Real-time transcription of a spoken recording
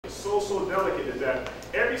so delicate is that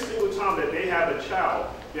every single time that they have a child,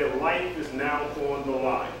 their life is now on the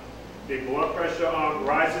line. Their blood pressure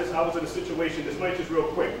rises. I was in a situation, this might just real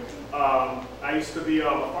quick. I used to be a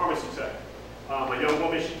pharmacy tech. A young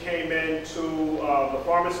woman, she came into the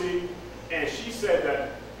pharmacy, and she said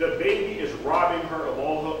that the baby is robbing her of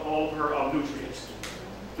all of her nutrients.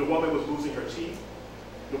 The woman was losing her teeth.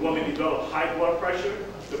 The woman developed high blood pressure.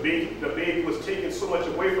 The baby was taking so much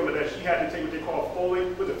away from her that she had to take what they call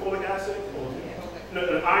folic acid,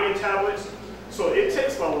 iron tablets. So it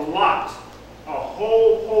takes a lot, a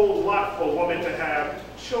whole lot for a woman to have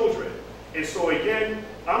children. And so again,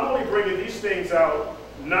 I'm only bringing these things out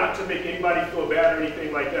not to make anybody feel bad or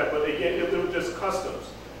anything like that, but again, it was just customs.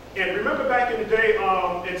 And remember back in the day,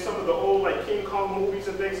 in some of the old like King Kong movies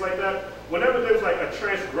and things like that, whenever there was like a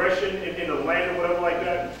transgression in the land or whatever like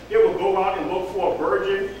that, they would go out and look for a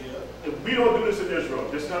virgin. We don't do this in Israel.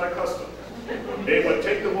 This is not a custom. They would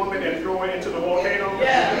take the woman and throw her into the volcano.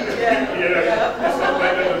 And stuff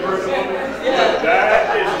like that, the virgin woman. But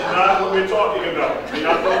that is not what we're talking about. We're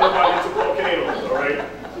not throwing nobody into volcanoes, all right?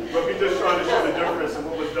 But we're just trying to show the difference in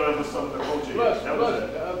what was done with some of the culture. Plus, the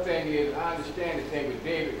other thing is, I understand the thing with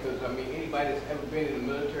David, because, I mean, anybody that's ever been in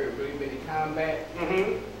the military, really been in combat,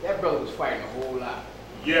 that brother was fighting a whole lot.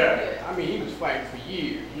 Yeah. I mean, he was fighting for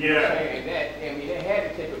years. Yeah. You know what I'm saying? And that, I mean, they had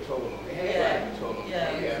to take a toll on him. They had to take a toll on him. Yeah,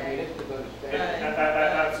 I mean, that's just understanding.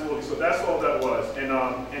 Absolutely. So that's all that was. And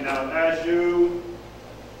as you...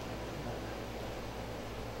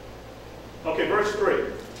 Okay, verse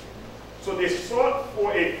 3. So they sought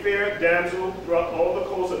for a fair damsel throughout all the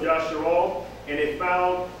coasts of Yashra'al, and they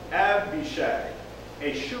found Abishag,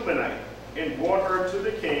 a Shumanite, and brought her to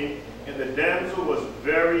the king, and the damsel was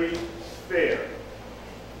very fair.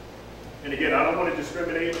 And again, I don't want to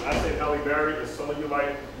discriminate. I say Halle Berry, if some of you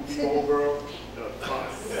like Whoopi Goldberg, fine.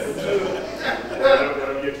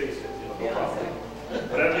 Whatever your taste is, no problem.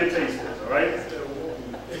 Whatever your taste is, all right?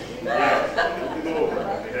 Yeah, Whoopi Goldberg,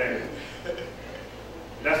 okay.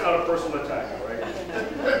 That's not a personal attack, all right?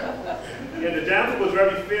 And the damsel was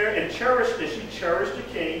very fair and cherished, and she cherished the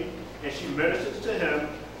king, and she ministered to him,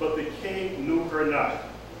 but the king knew her not.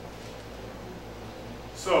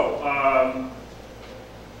 So,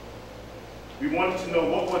 we wanted to know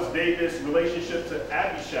what was David's relationship to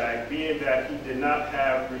Abishag, being that he did not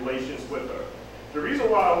have relations with her. The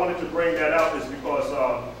reason why I wanted to bring that out is because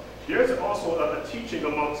there's also a teaching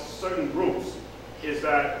amongst certain groups, is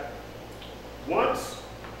that once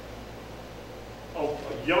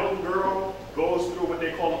a young girl goes through what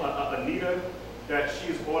they call a nida, that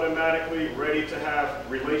she's automatically ready to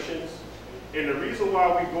have relations. And the reason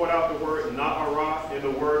why we brought out the word na'ara and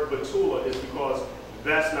the word batula is because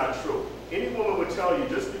that's not true. Any woman would tell you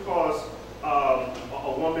just because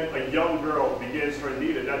a young girl begins her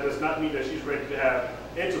nida, that does not mean that she's ready to have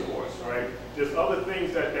intercourse, right? There's other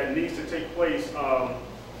things that needs to take place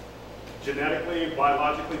genetically,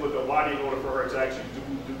 biologically with the body in order for her to actually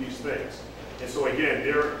do these things. And so again,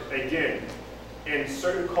 in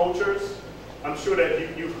certain cultures, I'm sure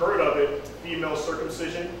that you've heard of it, female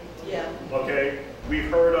circumcision. Yeah. Okay. We've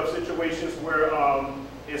heard of situations where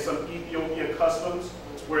in some Ethiopian customs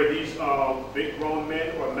where these big grown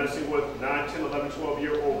men are messing with 9, 10, 11,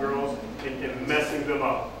 12-year-old girls and messing them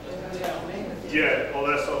up. Yeah, all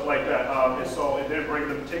that stuff like that. And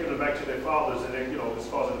then taking them back to their fathers, and then it's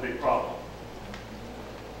causing a big problem.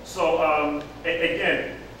 So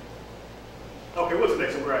again. Okay, what's the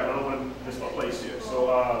next one we're at? I don't want to miss my place here. So,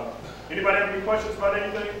 anybody have any questions about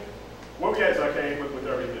anything? Where we at, I came with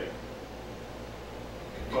everything?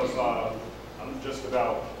 Because I'm just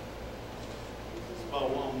about... It's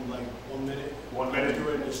about 1 minute. 1 minute? I'm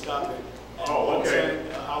ready to stop it. Oh, okay.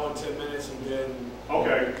 An hour and 10 minutes, and then...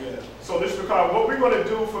 Okay. Yeah. So, Mr. McCall, what we're going to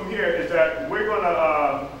do from here is that we're going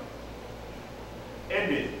to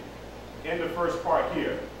end the first part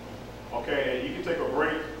here. Okay, and you can take a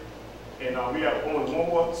break. And we have only one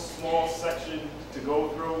more small section to go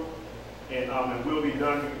through, and we'll be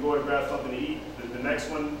done. We can go and grab something to eat. The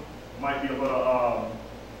next one might be a little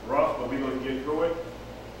rough, but we're going to get through it.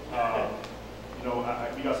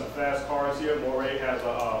 We got some fast cars here. Moray has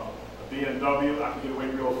a BMW. I can get away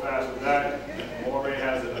real fast with that. Moray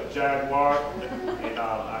has a Jaguar, and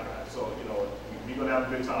so we're going to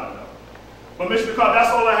have a good time now. But Mr. McCall,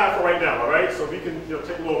 that's all I have for right now. All right, so we can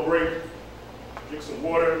take a little break, drink some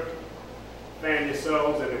water. Fan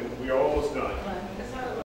yourselves, and we are almost done.